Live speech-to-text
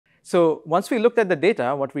So once we looked at the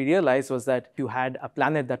data, what we realized was that you had a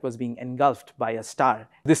planet that was being engulfed by a star.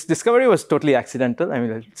 This discovery was totally accidental. I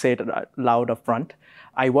mean, I'll say it loud up front.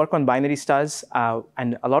 I work on binary stars,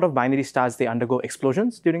 and a lot of binary stars, they undergo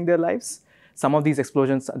explosions during their lives. Some of these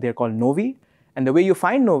explosions, they're called novae. And the way you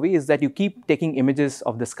find novae is that you keep taking images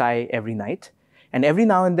of the sky every night. And every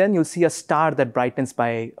now and then, you'll see a star that brightens by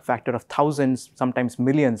a factor of thousands, sometimes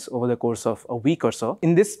millions over the course of a week or so.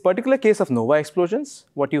 In this particular case of nova explosions,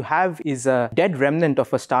 what you have is a dead remnant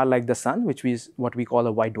of a star like the sun, which is what we call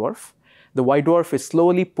a white dwarf. The white dwarf is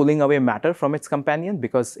slowly pulling away matter from its companion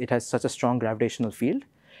because it has such a strong gravitational field.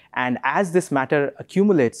 And as this matter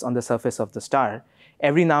accumulates on the surface of the star,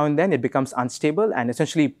 every now and then it becomes unstable and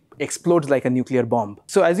essentially explodes like a nuclear bomb.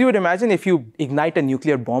 So as you would imagine, if you ignite a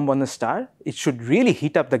nuclear bomb on a star, it should really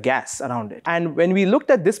heat up the gas around it. And when we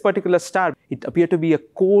looked at this particular star, it appeared to be a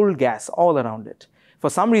cold gas all around it. For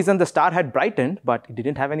some reason, the star had brightened, but it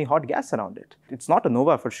didn't have any hot gas around it. It's not a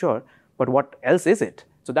nova for sure, but what else is it?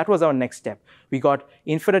 So that was our next step. We got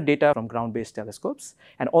infrared data from ground-based telescopes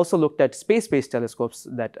and also looked at space-based telescopes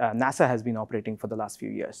that NASA has been operating for the last few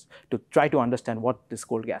years to try to understand what this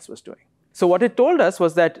cold gas was doing. So what it told us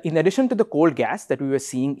was that in addition to the cold gas that we were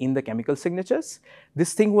seeing in the chemical signatures,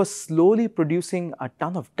 this thing was slowly producing a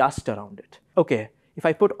ton of dust around it. Okay, if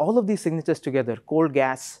I put all of these signatures together, cold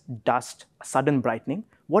gas, dust, sudden brightening,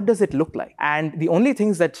 what does it look like? And the only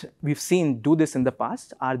things that we've seen do this in the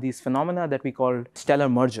past are these phenomena that we call stellar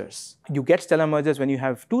mergers. You get stellar mergers when you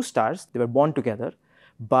have two stars, they were born together,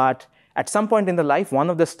 but at some point in the life, one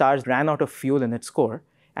of the stars ran out of fuel in its core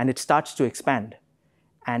and it starts to expand.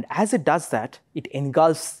 And as it does that, it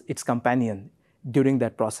engulfs its companion during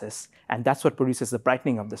that process. And that's what produces the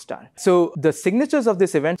brightening of the star. So the signatures of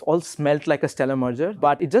this event all smelt like a stellar merger,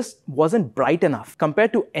 but it just wasn't bright enough.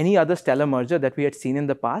 Compared to any other stellar merger that we had seen in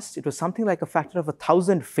the past, it was something like a factor of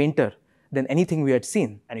 1,000 fainter than anything we had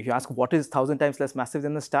seen. And if you ask what is 1,000 times less massive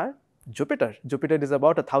than the star? Jupiter. Jupiter is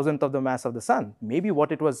about 1,000th of the mass of the sun. Maybe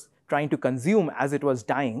what it was trying to consume as it was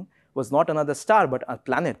dying was not another star, but a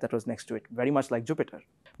planet that was next to it, very much like Jupiter.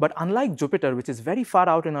 But unlike Jupiter, which is very far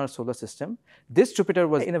out in our solar system, this Jupiter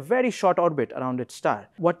was in a very short orbit around its star.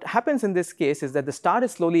 What happens in this case is that the star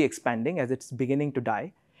is slowly expanding as it's beginning to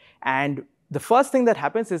die. And the first thing that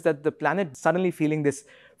happens is that the planet suddenly feeling this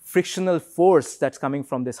frictional force that's coming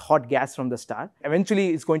from this hot gas from the star,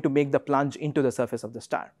 eventually is going to make the plunge into the surface of the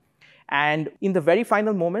star. And in the very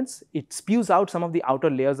final moments, it spews out some of the outer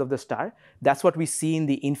layers of the star. That's what we see in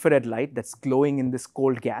the infrared light that's glowing in this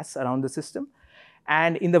cold gas around the system.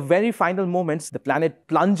 And in the very final moments, the planet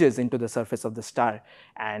plunges into the surface of the star.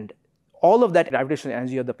 And all of that gravitational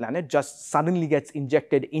energy of the planet just suddenly gets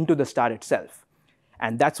injected into the star itself.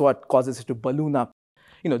 And that's what causes it to balloon up.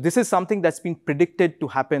 This is something that's been predicted to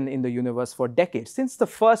happen in the universe for decades. Since the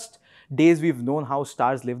first days we've known how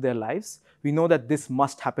stars live their lives, we know that this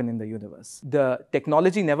must happen in the universe. The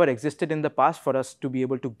technology never existed in the past for us to be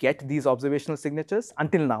able to get these observational signatures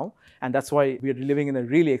until now, and that's why we're living in a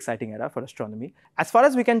really exciting era for astronomy. As far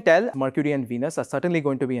as we can tell, Mercury and Venus are certainly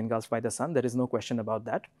going to be engulfed by the sun. There is no question about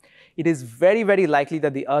that. It is very, very likely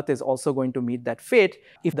that the Earth is also going to meet that fate.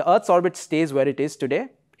 If the Earth's orbit stays where it is today,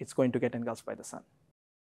 it's going to get engulfed by the sun.